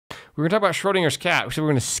We're going to talk about Schrodinger's cat. So we're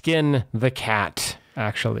going to skin the cat,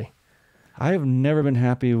 actually. I have never been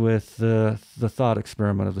happy with the thought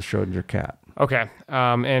experiment of the Schrodinger cat. Okay.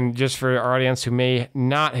 And just for our audience who may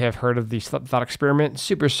not have heard of the thought experiment,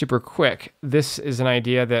 super, super quick. This is an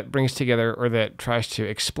idea that brings together, or that tries to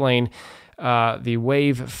explain the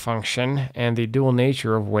wave function and the dual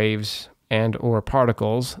nature of waves and or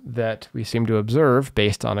particles that we seem to observe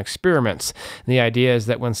based on experiments. The idea is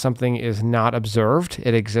that when something is not observed,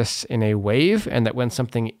 it exists in a wave, and that when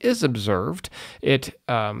something is observed, it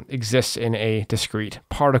exists in a discrete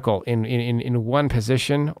particle in one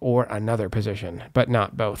position or another position, but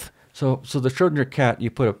not both. So the Schrodinger cat,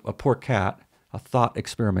 you put a poor cat, a thought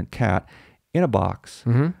experiment cat, in a box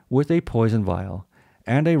with a poison vial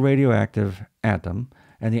and a radioactive atom,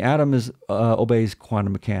 and the atom obeys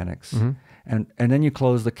quantum mechanics. And then you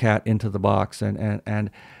close the cat into the box,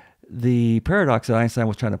 and the paradox that Einstein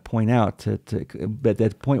was trying to point out at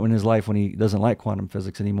that point in his life when he doesn't like quantum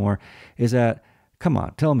physics anymore is that, come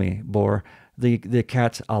on, tell me, Bohr, the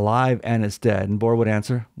cat's alive and it's dead. And Bohr would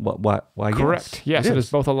answer, why Correct. Yes, it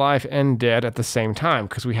is both alive and dead at the same time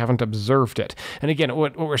because we haven't observed it. And again,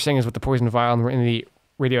 what we're saying is with the poison vial and the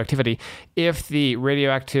radioactivity, if the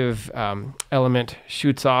radioactive element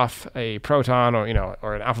shoots off a proton or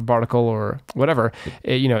an alpha particle or whatever,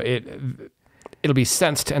 it'll be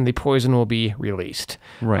sensed and the poison will be released.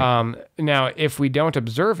 Right. Now, if we don't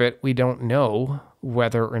observe it, we don't know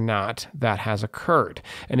whether or not that has occurred.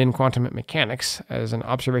 And in quantum mechanics, as an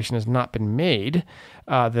observation has not been made,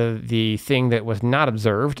 the thing that was not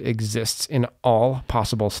observed exists in all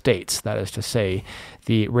possible states. That is to say,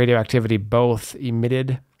 the radioactivity both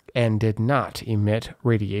emitted and did not emit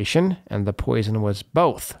radiation, and the poison was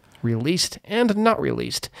both released and not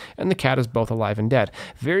released, and the cat is both alive and dead.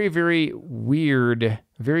 Very, very weird,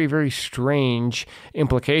 very, very strange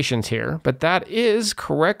implications here, but that is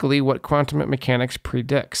correctly what quantum mechanics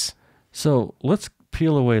predicts. So let's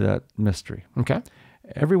peel away that mystery. Okay.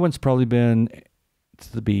 Everyone's probably been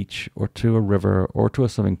to the beach or to a river or to a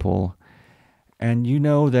swimming pool, and you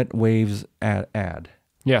know that waves add.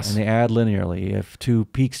 Yes. And they add linearly. If two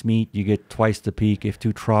peaks meet, you get twice the peak. If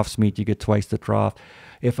two troughs meet, you get twice the trough.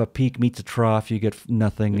 If a peak meets a trough, you get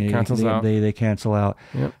nothing. It cancels out. They cancel out.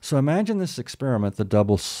 Yep. So imagine this experiment, the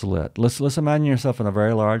double slit. Let's imagine yourself in a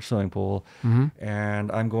very large swimming pool,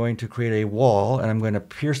 and I'm going to create a wall, and I'm going to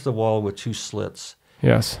pierce the wall with two slits.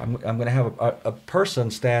 Yes. I'm going to have a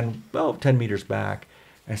person stand 10 meters back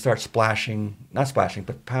and start splashing, not splashing,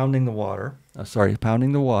 but pounding the water.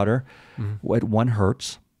 Pounding the water at 1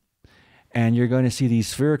 hertz. And you're going to see these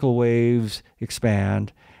spherical waves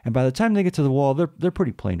expand. And by the time they get to the wall, they're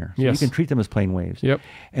pretty planar. So yes. You can treat them as plane waves. Yep.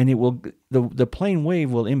 And it will the plane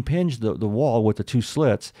wave will impinge the wall with the two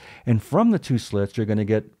slits. And from the two slits, you're going to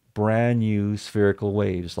get brand new spherical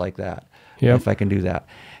waves like that. Yep. If I can do that.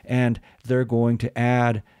 And they're going to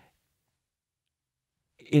add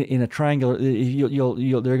in a triangular,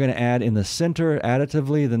 they're going to add in the center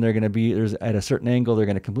additively, then they're going to be, at a certain angle, they're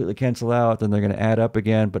going to completely cancel out, then they're going to add up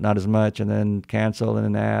again, but not as much, and then cancel and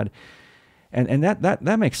then add. And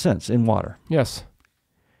that makes sense in water. Yes.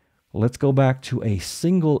 Let's go back to a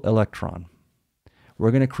single electron.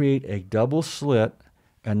 We're going to create a double slit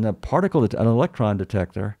and an electron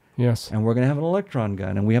detector. Yes. And we're going to have an electron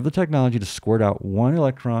gun, and we have the technology to squirt out 1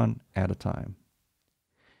 electron at a time.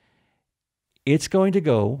 It's going to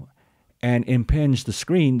go and impinge the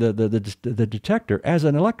screen, the detector, as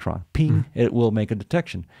an electron. Ping, it will make a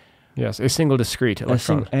detection. Yes, a single discrete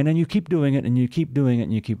electron. And then you keep doing it, and you keep doing it,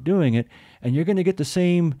 and you keep doing it, and you're going to get the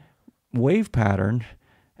same wave pattern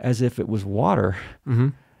as if it was water.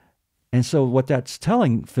 And so what that's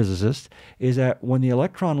telling physicists is that when the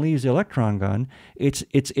electron leaves the electron gun, it's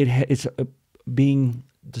being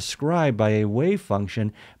described by a wave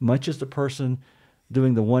function, much as the person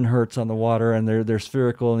doing the 1 hertz on the water, and they're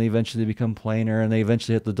spherical, and they eventually become planar, and they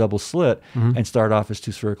eventually hit the double slit and start off as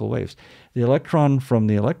 2 spherical waves. The electron from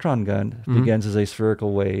the electron gun begins as a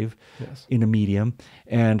spherical wave in a medium,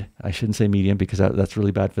 and I shouldn't say medium because that's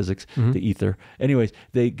really bad physics, the ether. Anyways,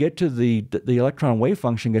 they get to the electron wave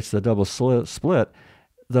function gets the double slit,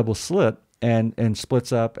 and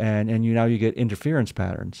splits up, and now you get interference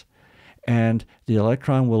patterns. And the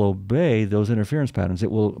electron will obey those interference patterns.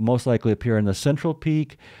 It will most likely appear in the central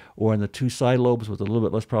peak or in the 2 side lobes with a little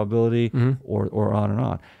bit less probability, or on and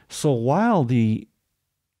on. So while the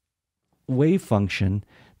wave function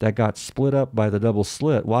that got split up by the double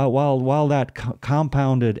slit, while that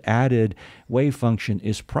compounded added wave function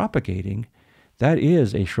is propagating, that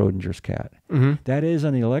is a Schrodinger's cat. That is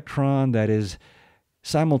an electron that is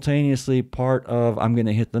simultaneously part of I'm going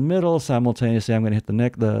to hit the middle, simultaneously I'm going to hit the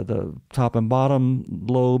neck, the top and bottom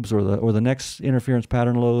lobes, or the next interference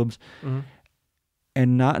pattern lobes,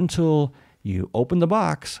 and not until you open the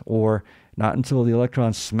box, or not until the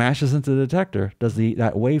electron smashes into the detector, does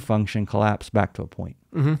that wave function collapse back to a point.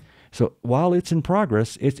 So while it's in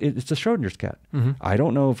progress, it's a Schrodinger's cat. I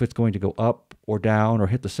don't know if it's going to go up or down or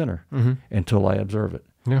hit the center until I observe it.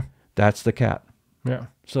 Yeah. That's the cat. Yeah.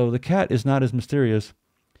 So the cat is not as mysterious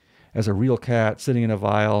as a real cat sitting in a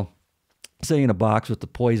vial, sitting in a box with the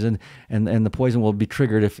poison, and the poison will be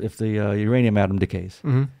triggered if the uranium atom decays.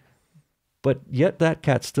 But yet that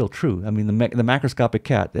cat's still true. I mean, the macroscopic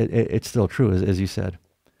cat, it's still true, as you said.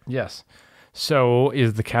 Yes. So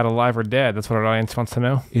is the cat alive or dead? That's what our audience wants to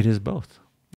know. It is both.